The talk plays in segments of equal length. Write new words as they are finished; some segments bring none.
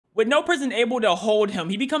With no prison able to hold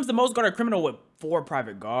him, he becomes the most guarded criminal with 4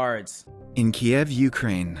 private guards. In Kiev,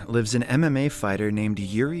 Ukraine, lives an MMA fighter named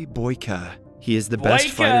Yuri Boyka. He is the best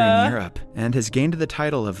fighter in Europe and has gained the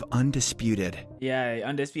title of Undisputed. Yeah,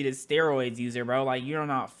 undisputed steroids user, bro. Like, you're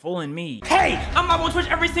not fooling me. Hey, I'm live on Twitch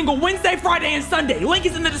every single Wednesday, Friday, and Sunday. Link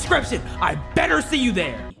is in the description. I better see you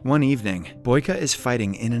there. One evening, Boyka is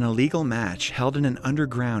fighting in an illegal match held in an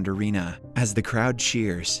underground arena. As the crowd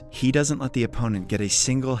cheers, he doesn't let the opponent get a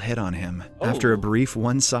single hit on him. After a brief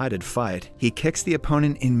one-sided fight, he kicks the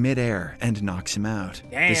opponent in midair and knocks him out.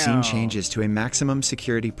 The scene changes to a maximum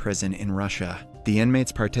security prison in Russia. The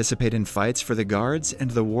inmates participate in fights for the guards and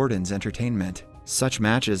the warden's entertainment. Such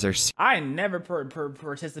matches are... I never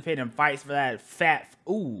participate in fights for that fat...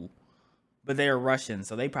 Ooh. But they're Russian,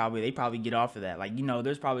 so they probably get off of that. Like, you know,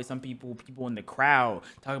 there's probably some people in the crowd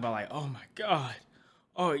talking about like, oh my God.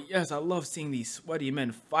 Oh yes, I love seeing these sweaty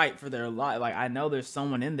men fight for their life. Like, I know there's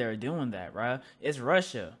someone in there doing that, bruh. It's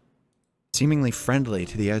Russia. Seemingly friendly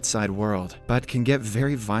to the outside world, but can get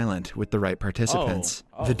very violent with the right participants.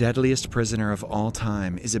 The deadliest prisoner of all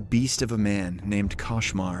time is a beast of a man named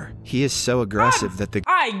Koshmar. He is so aggressive that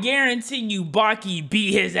I guarantee you Baki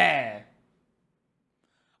beat his ass.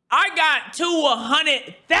 I got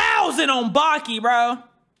 200,000 on Baki, bro.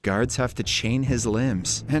 Guards have to chain his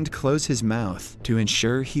limbs and close his mouth to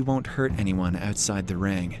ensure he won't hurt anyone outside the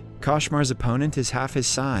ring. Koshmar's opponent is half his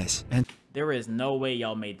size, and there is no way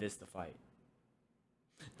y'all made this to fight.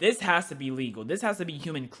 This has to be legal. This has to be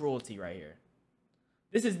human cruelty right here.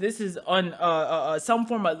 This is some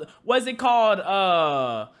form of, what's it called?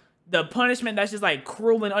 The punishment that's just like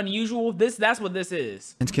cruel and unusual. That's what this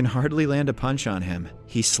is. And can hardly land a punch on him.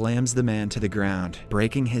 He slams the man to the ground,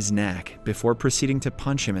 breaking his neck before proceeding to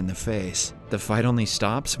punch him in the face. The fight only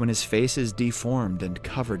stops when his face is deformed and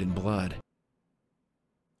covered in blood.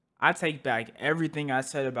 I take back everything I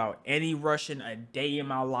said about any Russian a day in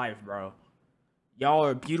my life, bro. Y'all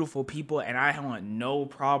are beautiful people and I want no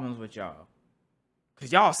problems with y'all.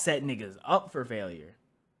 Cause y'all set niggas up for failure.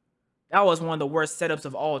 That was one of the worst setups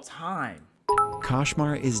of all time.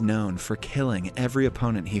 Koshmar is known for killing every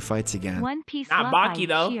opponent he fights against. One Piece Not Baki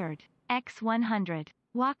though. Cheered. X100.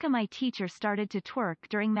 Waka, my teacher, started to twerk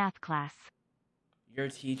during math class. Your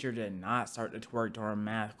teacher did not start to twerk during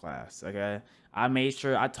math class, okay? I made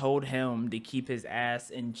sure I told him to keep his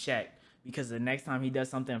ass in check because the next time he does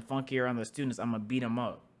something funky around the students, I'm gonna beat him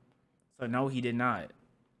up. So no, he did not.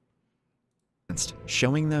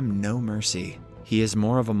 Showing them no mercy. He is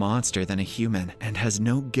more of a monster than a human and has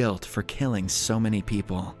no guilt for killing so many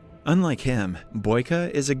people. Unlike him, Boyka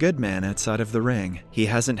is a good man outside of the ring. He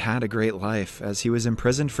hasn't had a great life as he was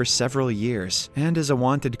imprisoned for several years and is a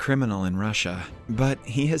wanted criminal in Russia. But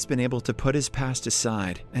he has been able to put his past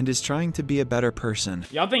aside and is trying to be a better person.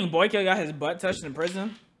 Y'all think Boyka got his butt touched in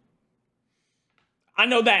prison? I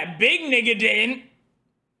know that big nigga didn't.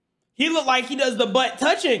 He looked like he does the butt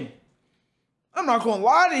touching. I'm not gonna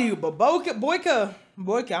lie to you, but Boyka,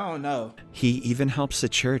 I don't know. He even helps a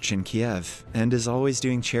church in Kiev and is always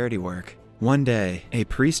doing charity work. One day, a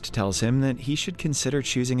priest tells him that he should consider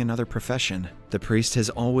choosing another profession. The priest has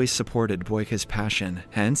always supported Boyka's passion,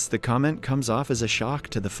 hence the comment comes off as a shock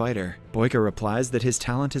to the fighter. Boyka replies that his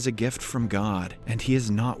talent is a gift from God, and he is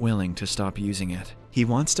not willing to stop using it. He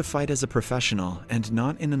wants to fight as a professional and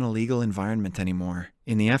not in an illegal environment anymore.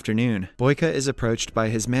 In the afternoon, Boyka is approached by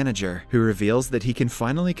his manager, who reveals that he can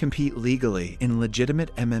finally compete legally in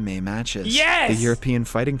legitimate MMA matches. Yes! The European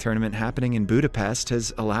fighting tournament happening in Budapest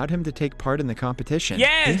has allowed him to take part in the competition.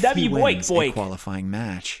 Yes, if he wins a qualifying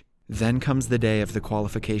match. Then comes the day of the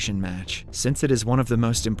qualification match. Since it is one of the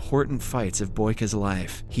most important fights of Boyka's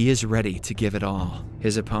life, he is ready to give it all.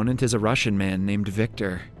 His opponent is a Russian man named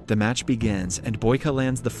Victor. The match begins and Boyka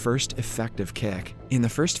lands the first effective kick. In the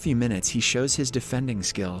first few minutes, he shows his defending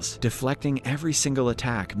skills, deflecting every single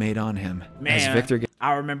attack made on him. Man, as Victor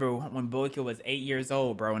I remember when Boyka was 8 years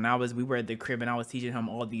old, bro, and we were at the crib and I was teaching him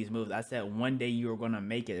all these moves. I said, one day you are gonna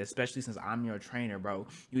make it, especially since I'm your trainer, bro.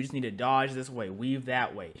 You just need to dodge this way, weave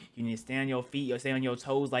that way. You need to stand on your feet or stay on your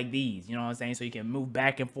toes like these, you know what I'm saying? So you can move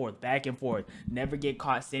back and forth, never get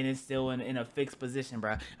caught standing still in a fixed position,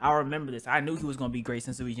 bro. I remember this. I knew he was gonna be great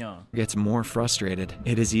since he was young. Gets more frustrated.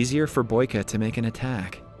 It is easier for Boyka to make an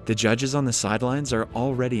attack. The judges on the sidelines are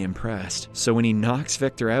already impressed, so when he knocks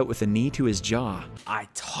Victor out with a knee to his jaw, I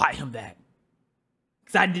taught him that.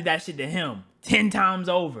 Cause I did that shit to him 10 times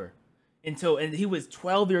over. And he was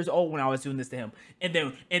 12 years old when I was doing this to him. And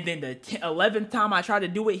then the 11th time I tried to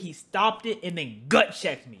do it, he stopped it and then gut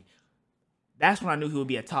checked me. That's when I knew he would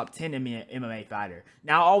be a top 10 MMA fighter.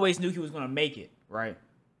 Now I always knew he was gonna make it, right?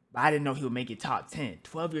 But I didn't know he would make it top 10.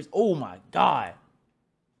 12 years, oh my God.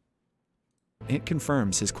 it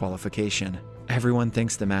confirms his qualification. Everyone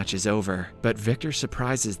thinks the match is over, but Victor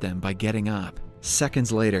surprises them by getting up.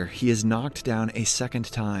 Seconds later, he is knocked down a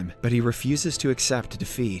second time, but he refuses to accept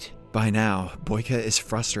defeat. By now, Boyka is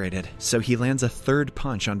frustrated, so he lands a third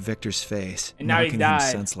punch on Victor's face, and now he knocking him died.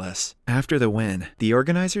 senseless. After the win, the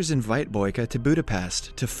organizers invite Boyka to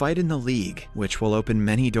Budapest to fight in the league, which will open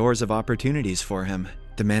many doors of opportunities for him.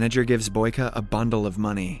 The manager gives Boyka a bundle of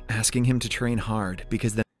money, asking him to train hard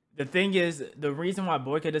because the thing is, the reason why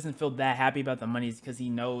Boyka doesn't feel that happy about the money is because he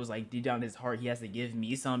knows, like, deep down in his heart, he has to give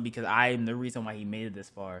me some because I am the reason why he made it this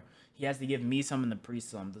far. He has to give me some and the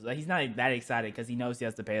priest some. He's not that excited because he knows he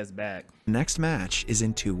has to pay us back. The next match is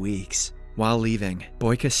in 2 weeks. While leaving,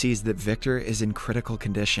 Boyka sees that Victor is in critical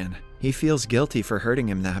condition. He feels guilty for hurting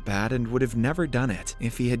him that bad and would have never done it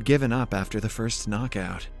if he had given up after the first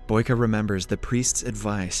knockout. Boyka remembers the priest's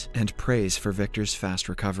advice and prays for Victor's fast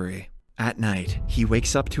recovery. At night, he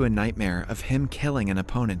wakes up to a nightmare of him killing an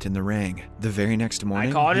opponent in the ring. The very next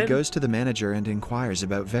morning, he goes to the manager and inquires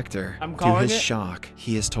about Victor. To his shock,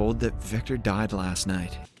 he is told that Victor died last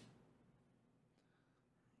night.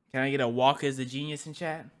 Can I get a Walker is a genius in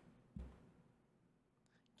chat?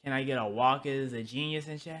 Can I get a Walker is a genius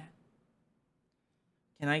in chat?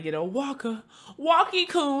 Can I get a Walker?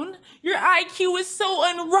 Walkie-Coon, your IQ is so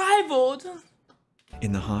unrivaled.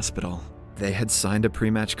 In the hospital, they had signed a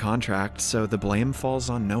pre-match contract, so the blame falls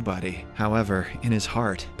on nobody. However, in his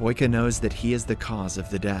heart, Boyka knows that he is the cause of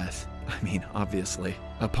the death. I mean, obviously.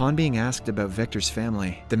 Upon being asked about Victor's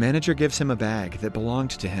family, the manager gives him a bag that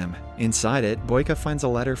belonged to him. Inside it, Boyka finds a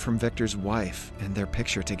letter from Victor's wife and their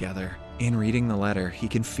picture together. In reading the letter, he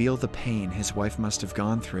can feel the pain his wife must have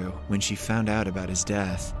gone through when she found out about his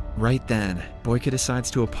death. Right then, Boyka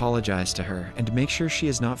decides to apologize to her and make sure she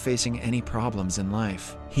is not facing any problems in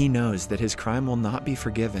life. He knows that his crime will not be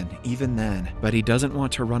forgiven even then, but he doesn't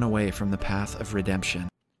want to run away from the path of redemption.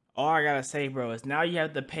 All I gotta say, bro, is now you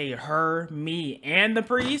have to pay her, me, and the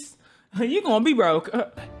priest? You're gonna be broke.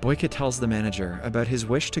 Boyka tells the manager about his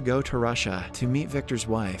wish to go to Russia to meet Victor's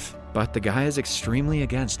wife, but the guy is extremely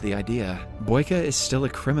against the idea. Boyka is still a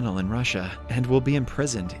criminal in Russia and will be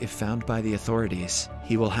imprisoned if found by the authorities.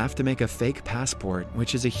 He will have to make a fake passport,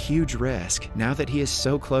 which is a huge risk now that he is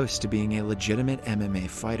so close to being a legitimate MMA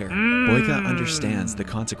fighter. Boyka understands the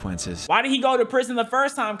consequences. Why did he go to prison the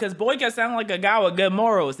first time? Because Boyka sounded like a guy with good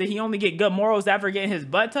morals. Did he only get good morals after getting his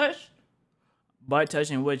butt touched? Butt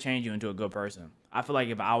touching would change you into a good person. I feel like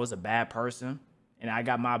if I was a bad person and I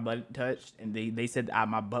got my butt touched and they said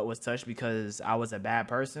my butt was touched because I was a bad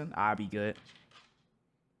person, I'd be good.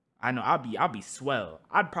 I know I'll be swell.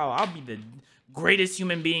 I'll be the greatest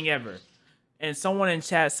human being ever. And someone in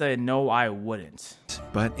chat said, no, I wouldn't.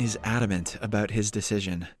 But is adamant about his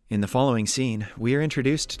decision. In the following scene, we are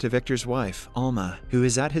introduced to Victor's wife, Alma, who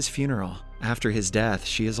is at his funeral. After his death,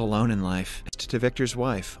 she is alone in life. To Victor's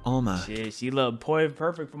wife, Alma. Shit, she looked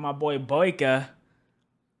perfect for my boy Boyka.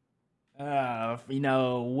 You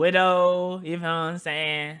know, widow, you know what I'm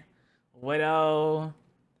saying? Widow.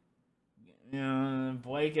 You know,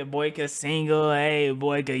 Boyka single. Hey,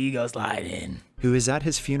 Boyka, you go slide in. Who is at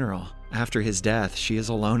his funeral. After his death, she is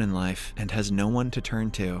alone in life and has no one to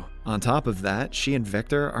turn to. On top of that, she and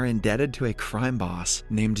Victor are indebted to a crime boss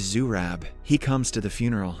named Zurab. He comes to the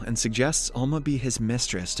funeral and suggests Alma be his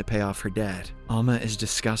mistress to pay off her debt. Alma is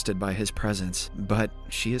disgusted by his presence, but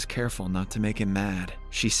she is careful not to make him mad.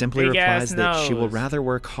 She simply replies that she will rather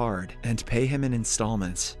work hard and pay him in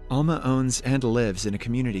installments. Alma owns and lives in a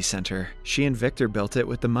community center. She and Victor built it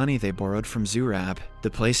with the money they borrowed from Zurab.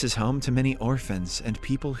 The place is home to many orphans and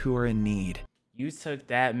people who are in need. You took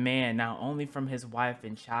that man not only from his wife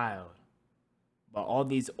and child, but all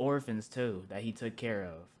these orphans too that he took care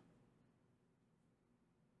of.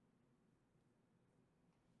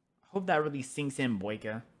 I hope that really sinks in,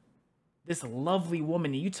 Boyka. This lovely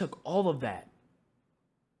woman, you took all of that.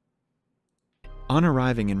 On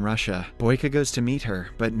arriving in Russia, Boyka goes to meet her,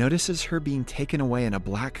 but notices her being taken away in a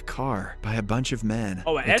black car by a bunch of men.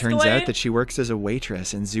 Oh, it turns out that she works as a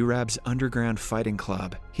waitress in Zurab's underground fighting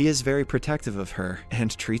club. He is very protective of her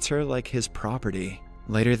and treats her like his property.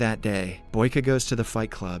 Later that day, Boyka goes to the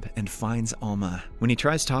fight club and finds Alma. When he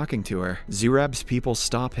tries talking to her, Zurab's people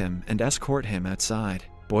stop him and escort him outside.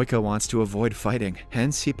 Boyka wants to avoid fighting,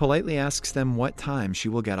 hence he politely asks them what time she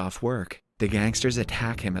will get off work. The gangsters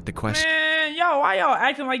attack him at the question. Man, yo, why y'all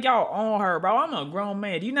acting like y'all own her, bro? I'm a grown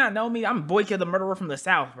man. Do you not know me? I'm Boyka the murderer from the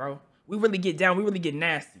South, bro. We really get down. We really get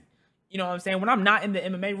nasty. You know what I'm saying? When I'm not in the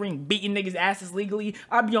MMA ring beating niggas' asses legally,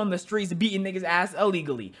 I be on the streets beating niggas' ass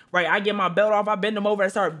illegally, right? I get my belt off, I bend him over, I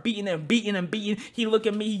start beating him. He look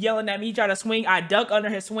at me, he yelling at me, he try to swing. I duck under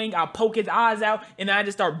his swing, I poke his eyes out, and I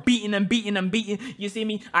just start beating him. You see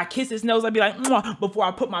me? I kiss his nose, I be like, mwah, before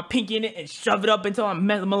I put my pinky in it and shove it up until I'm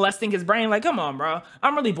molesting his brain. Like, come on, bro.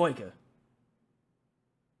 I'm really Boyka.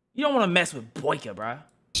 You don't want to mess with Boyka, bro.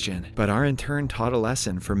 But are in turn taught a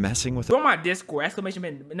lesson for messing with Throw my Discord, exclamation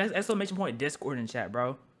point Discord in chat,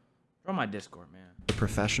 bro. Throw my Discord, man. a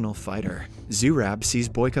professional fighter. Zurab sees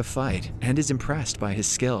Boyka fight and is impressed by his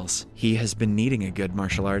skills. He has been needing a good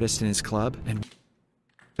martial artist in his club and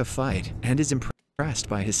a fight and is impressed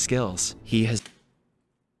by his skills. He has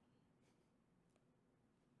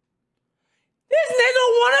This nigga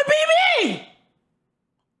wanna be me!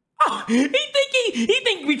 Oh, he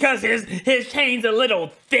think because his chain's a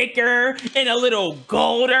little thicker and a little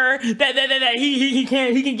golder that he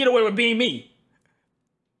can get away with being me.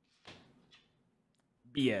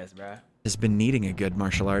 BS, bruh. has been needing a good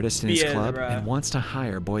martial artist in his club and wants to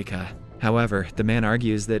hire Boyka. However, the man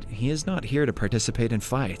argues that he is not here to participate in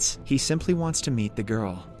fights. He simply wants to meet the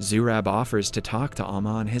girl. Zurab offers to talk to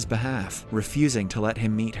Alma on his behalf, refusing to let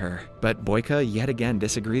him meet her. But Boyka yet again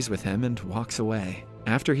disagrees with him and walks away.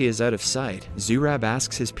 After he is out of sight, Zurab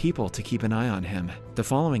asks his people to keep an eye on him. The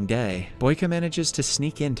following day, Boyka manages to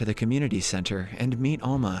sneak into the community center and meet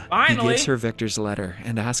Alma. Finally. He gives her Victor's letter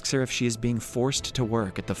and asks her if she is being forced to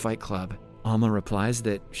work at the fight club. Alma replies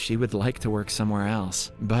that she would like to work somewhere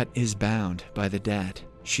else, but is bound by the debt.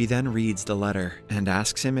 She then reads the letter and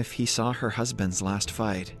asks him if he saw her husband's last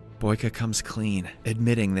fight. Boyka comes clean,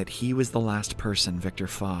 admitting that he was the last person Victor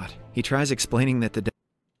fought. He tries explaining that the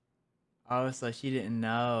Oh, so she didn't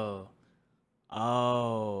know.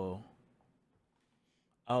 Oh,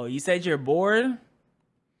 you said you're bored?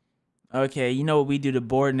 Okay, you know what we do to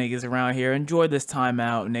bored niggas around here. Enjoy this time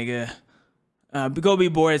out, nigga. Go be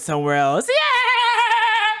bored somewhere else. Yeah!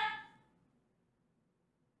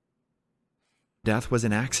 death was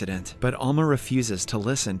an accident, but Alma refuses to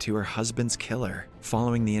listen to her husband's killer.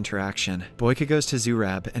 Following the interaction, Boyka goes to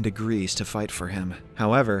Zurab and agrees to fight for him.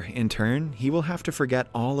 However, in turn, he will have to forget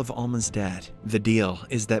all of Alma's debt. The deal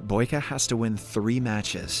is that Boyka has to win 3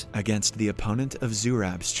 matches against the opponent of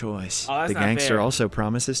Zurab's choice. The gangster also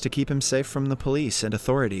promises to keep him safe from the police and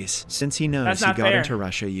authorities, since he knows he got into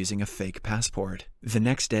Russia using a fake passport. The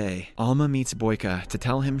next day, Alma meets Boyka to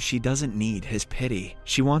tell him she doesn't need his pity.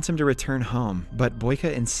 She wants him to return home, but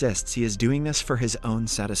Boyka insists he is doing this for his own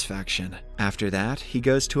satisfaction. After that, he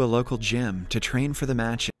goes to a local gym to train for the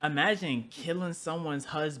match. Imagine killing someone's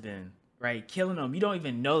husband, right? Killing him. You don't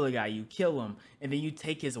even know the guy. You kill him, and then you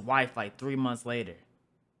take his wife like 3 months later.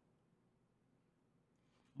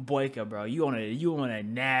 Boyka, bro, you on a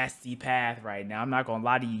nasty path right now. I'm not gonna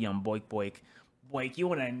lie to you, young Boyk. Boyk,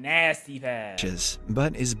 you on a nasty path.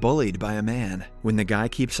 But is bullied by a man. When the guy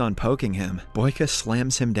keeps on poking him, Boyka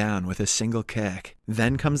slams him down with a single kick.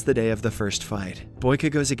 Then comes the day of the first fight.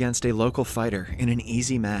 Boyka goes against a local fighter in an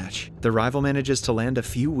easy match. The rival manages to land a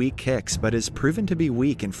few weak kicks, but is proven to be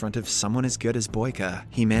weak in front of someone as good as Boyka.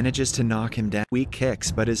 He manages to knock him down. Weak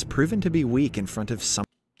kicks, but is proven to be weak in front of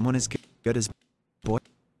someone as good as Boyka.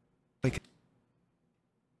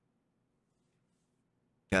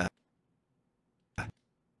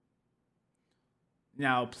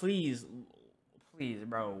 Now, please,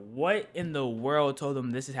 bro, what in the world told them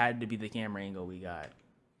this had to be the camera angle we got?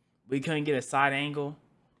 We couldn't get a side angle?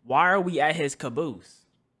 Why are we at his caboose?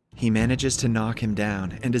 He manages to knock him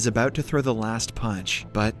down and is about to throw the last punch,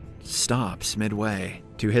 but stops midway.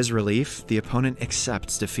 To his relief, the opponent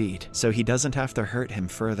accepts defeat, so he doesn't have to hurt him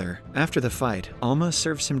further. After the fight, Alma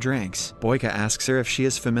serves him drinks. Boyka asks her if she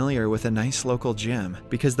is familiar with a nice local gym,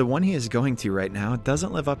 because the one he is going to right now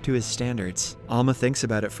doesn't live up to his standards. Alma thinks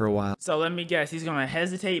about it for a while. So let me guess, he's gonna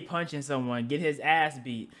hesitate punching someone, get his ass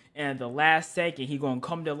beat, and at the last second, he's gonna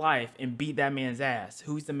come to life and beat that man's ass.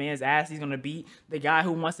 Who's the man's ass he's gonna beat? The guy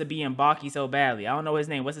who wants to be in Baki so badly. I don't know his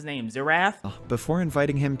name. What's his name? Zurath? Before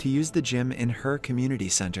inviting him to use the gym in her community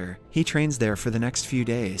center. He trains there for the next few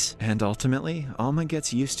days, and ultimately, Alma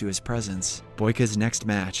gets used to his presence. Boyka's next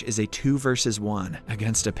match is a 2 versus 1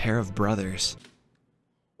 against a pair of brothers.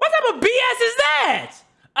 What type of BS is that?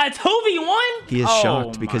 A 2v1? He is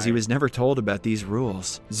shocked because he was never told about these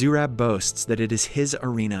rules. Zurab boasts that it is his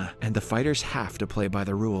arena, and the fighters have to play by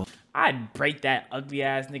the rule. I'd break that ugly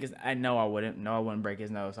ass niggas. I know I wouldn't. No, I wouldn't break his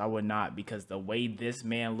nose. I would not, because the way this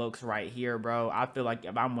man looks right here, bro, I feel like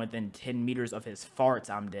if I'm within 10 meters of his farts,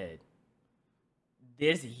 I'm dead.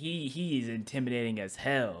 He is intimidating as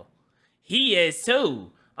hell. He is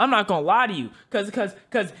too. I'm not gonna lie to you,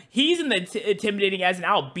 cause he's intimidating as in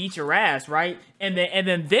I'll beat your ass, right? And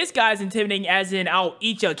then this guy's intimidating as in I'll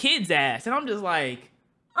eat your kid's ass, and I'm just like,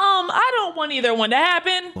 I don't want either one to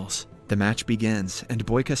happen. The match begins, and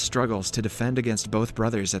Boyka struggles to defend against both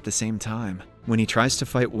brothers at the same time. When he tries to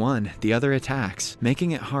fight one, the other attacks,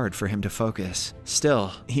 making it hard for him to focus.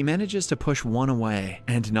 Still, he manages to push one away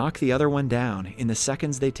and knock the other one down in the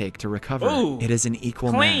seconds they take to recover. Ooh, it is an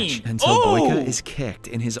equal clean. match until Ooh. Boyka is kicked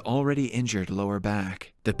in his already injured lower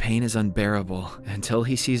back. The pain is unbearable until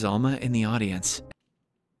he sees Alma in the audience.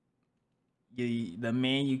 The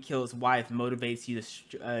man you killed's wife motivates you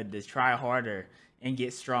to try harder and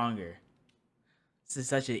get stronger. This is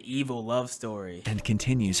such an evil love story. And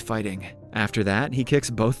continues fighting. After that, he kicks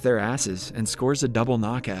both their asses and scores a double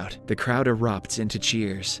knockout. The crowd erupts into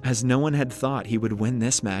cheers, as no one had thought he would win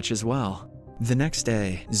this match as well. The next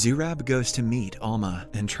day, Zurab goes to meet Alma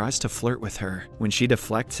and tries to flirt with her. When she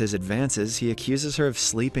deflects his advances, he accuses her of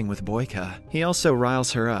sleeping with Boyka. He also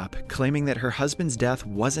riles her up, claiming that her husband's death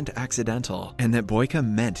wasn't accidental and that Boyka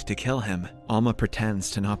meant to kill him. Alma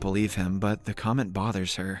pretends to not believe him, but the comment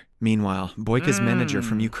bothers her. Meanwhile, Boyka's manager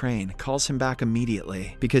from Ukraine calls him back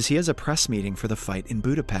immediately because he has a press meeting for the fight in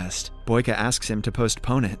Budapest. Boyka asks him to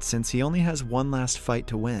postpone it since he only has one last fight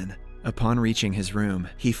to win. Upon reaching his room,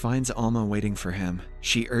 he finds Alma waiting for him.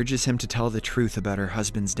 She urges him to tell the truth about her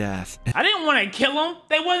husband's death. I didn't want to kill him.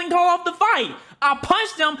 They wasn't call off the fight. I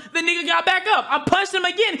punched him. The nigga got back up. I punched him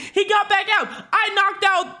again. He got back out. I knocked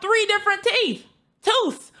out 3 different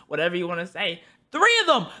tooths, whatever you want to say. 3 of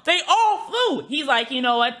them. They all flew. He's like, you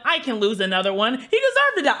know what? I can lose another one. He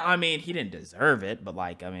deserved to die. I mean, he didn't deserve it, but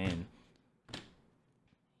like, I mean,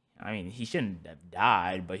 he shouldn't have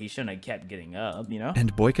died, but he shouldn't have kept getting up, you know?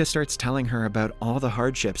 And Boyka starts telling her about all the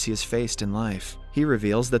hardships he has faced in life. He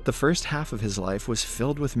reveals that the first half of his life was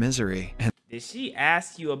filled with misery. And did she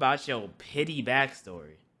ask you about your pity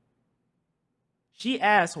backstory? She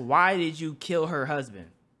asked, why did you kill her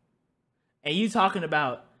husband? And you talking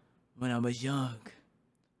about, when I was young,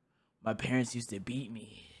 my parents used to beat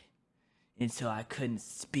me until I couldn't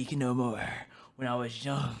speak no more. When I was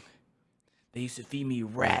young, they used to feed me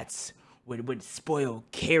rats with spoiled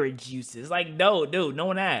carrot juices. Like, no, dude, no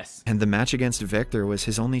one asked. And the match against Victor was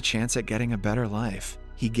his only chance at getting a better life.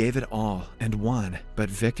 He gave it all and won, but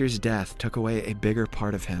Victor's death took away a bigger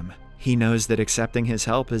part of him. He knows that accepting his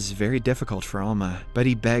help is very difficult for Alma, but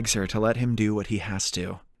he begs her to let him do what he has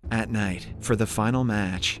to. At night, for the final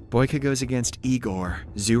match, Boyka goes against Igor,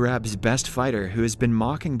 Zurab's best fighter who has been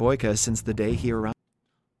mocking Boyka since the day he arrived.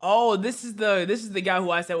 Oh, this is the guy who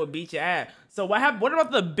I said would beat your ass. So what happened? What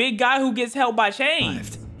about the big guy who gets held by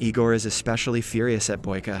chains? Igor is especially furious at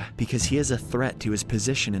Boyka because he is a threat to his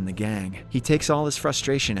position in the gang. He takes all his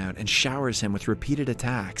frustration out and showers him with repeated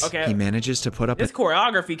attacks. Okay. He manages to put up this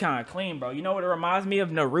choreography kind of clean, bro. You know what it reminds me of?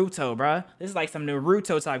 Naruto, bro. This is like some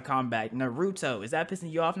Naruto type combat. Naruto. Is that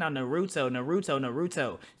pissing you off now?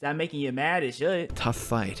 Naruto. Is that making you mad? It should. Tough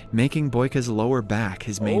fight, making Boyka's lower back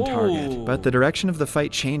his main target. But the direction of the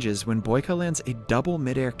fight changes when Boyka lands a double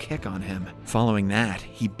midair kick on him. Following that,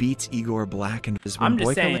 he beats Igor Black and is when I'm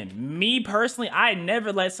just saying, me personally, I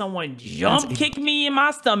never let someone jump kick me in my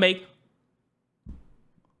stomach.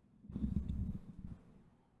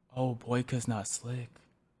 Oh, Boyka's not slick.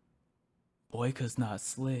 Boyka's not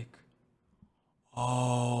slick.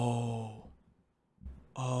 Oh,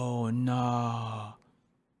 nah.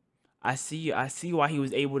 I see why he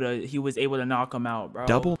was able to knock him out, bro.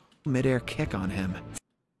 Double midair kick on him.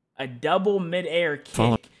 A double midair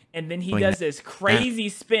kick. And then he does this crazy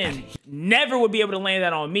spin. Never would be able to land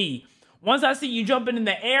that on me. Once I see you jumping in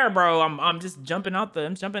the air, bro, I'm just jumping out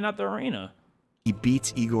the arena. He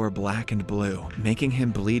beats Igor black and blue, making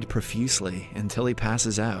him bleed profusely until he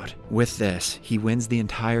passes out. With this, he wins the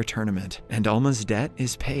entire tournament, and Alma's debt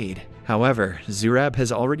is paid. However, Zurab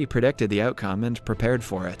has already predicted the outcome and prepared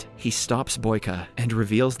for it. He stops Boyka and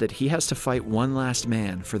reveals that he has to fight one last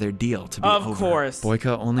man for their deal to be over. Of course.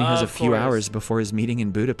 Boyka only has a few hours before his meeting in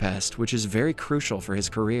Budapest, which is very crucial for his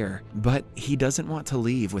career. But he doesn't want to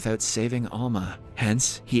leave without saving Alma.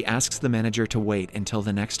 Hence, he asks the manager to wait until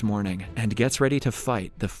the next morning and gets ready to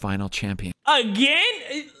fight the final champion.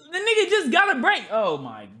 Again? The nigga just got a break. Oh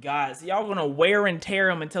my God. So y'all gonna wear and tear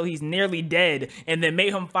him until he's nearly dead and then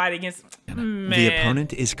make him fight against... Man. The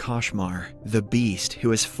opponent is Koshmar, the beast who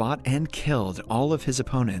has fought and killed all of his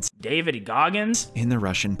opponents. David Goggins? In the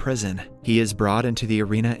Russian prison. He is brought into the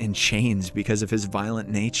arena in chains because of his violent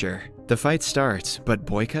nature. The fight starts, but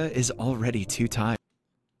Boyka is already too tired.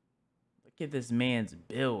 Look at this man's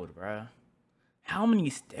build, bruh. How many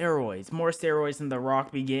steroids? More steroids than The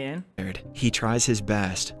Rock be getting? He tries his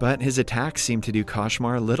best, but his attacks seem to do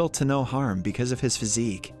Kashmar little to no harm because of his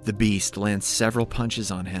physique. The beast lands several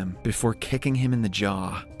punches on him before kicking him in the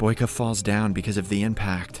jaw. Boyka falls down because of the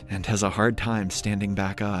impact and has a hard time standing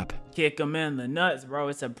back up. Kick him in the nuts, bro.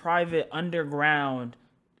 It's a private underground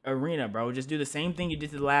arena, bro. Just do the same thing you did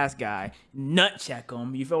to the last guy. Nut check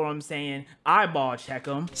him. You feel what I'm saying? Eyeball check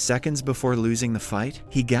him. Seconds before losing the fight,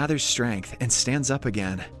 he gathers strength and stands up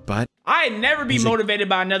again, but I'd never be motivated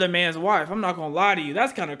by another man's wife. I'm not gonna lie to you.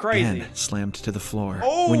 That's kind of crazy. again slammed to the floor.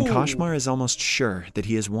 Oh. When Kashmar is almost sure that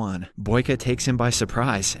he has won, Boyka takes him by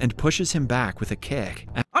surprise and pushes him back with a kick.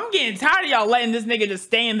 I'm getting tired of y'all letting this nigga just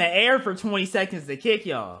stay in the air for 20 seconds to kick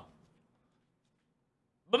y'all.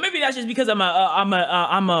 But maybe that's just because I'm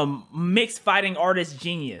a mixed fighting artist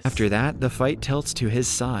genius. After that, the fight tilts to his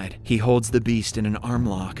side. He holds the beast in an arm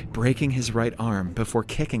lock, breaking his right arm before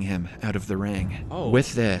kicking him out of the ring. Oh.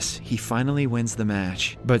 With this, he finally wins the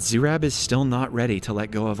match. But Zurab is still not ready to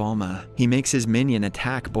let go of Alma. He makes his minion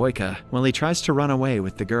attack Boyka while he tries to run away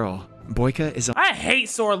with the girl. Boyka is I hate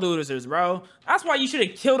sore losers, bro. That's why you should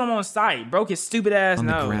have killed him on sight. Broke his stupid ass on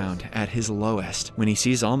nose. the ground at his lowest when he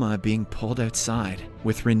sees Alma being pulled outside.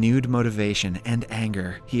 With renewed motivation and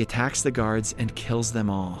anger, he attacks the guards and kills them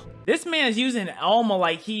all. This man's using Alma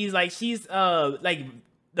like she's like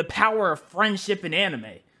the power of friendship in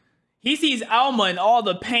anime. He sees Alma and all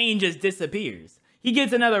the pain just disappears. He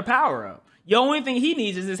gets another power up. The only thing he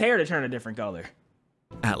needs is his hair to turn a different color.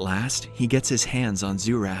 At last, he gets his hands on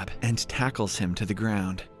Zurab and tackles him to the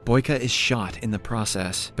ground. Boyka is shot in the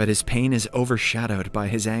process, but his pain is overshadowed by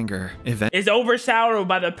his anger. It's overshadowed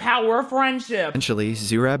by the power of friendship. Eventually,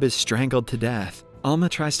 Zurab is strangled to death. Alma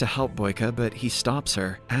tries to help Boyka, but he stops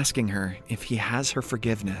her, asking her if he has her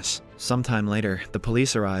forgiveness. Sometime later, the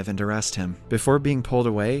police arrive and arrest him. Before being pulled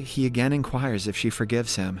away, he again inquires if she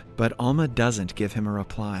forgives him, but Alma doesn't give him a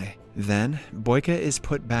reply. Then, Boyka is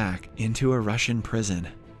put back into a Russian prison.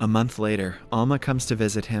 A month later, Alma comes to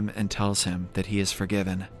visit him and tells him that he is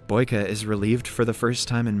forgiven. Boyka is relieved for the first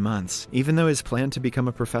time in months, even though his plan to become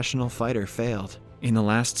a professional fighter failed. In the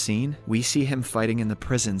last scene, we see him fighting in the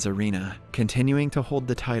prison's arena, continuing to hold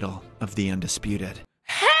the title of the Undisputed.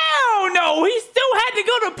 Hell no! He still had to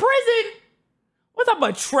go to prison? What type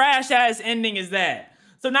of trash-ass ending is that?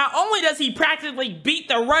 So not only does he practically beat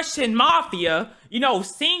the Russian mafia, you know,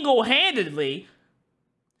 single-handedly,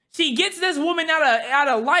 she gets this woman out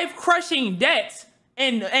of life-crushing debts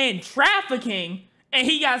and trafficking, and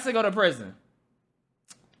he got to go to prison.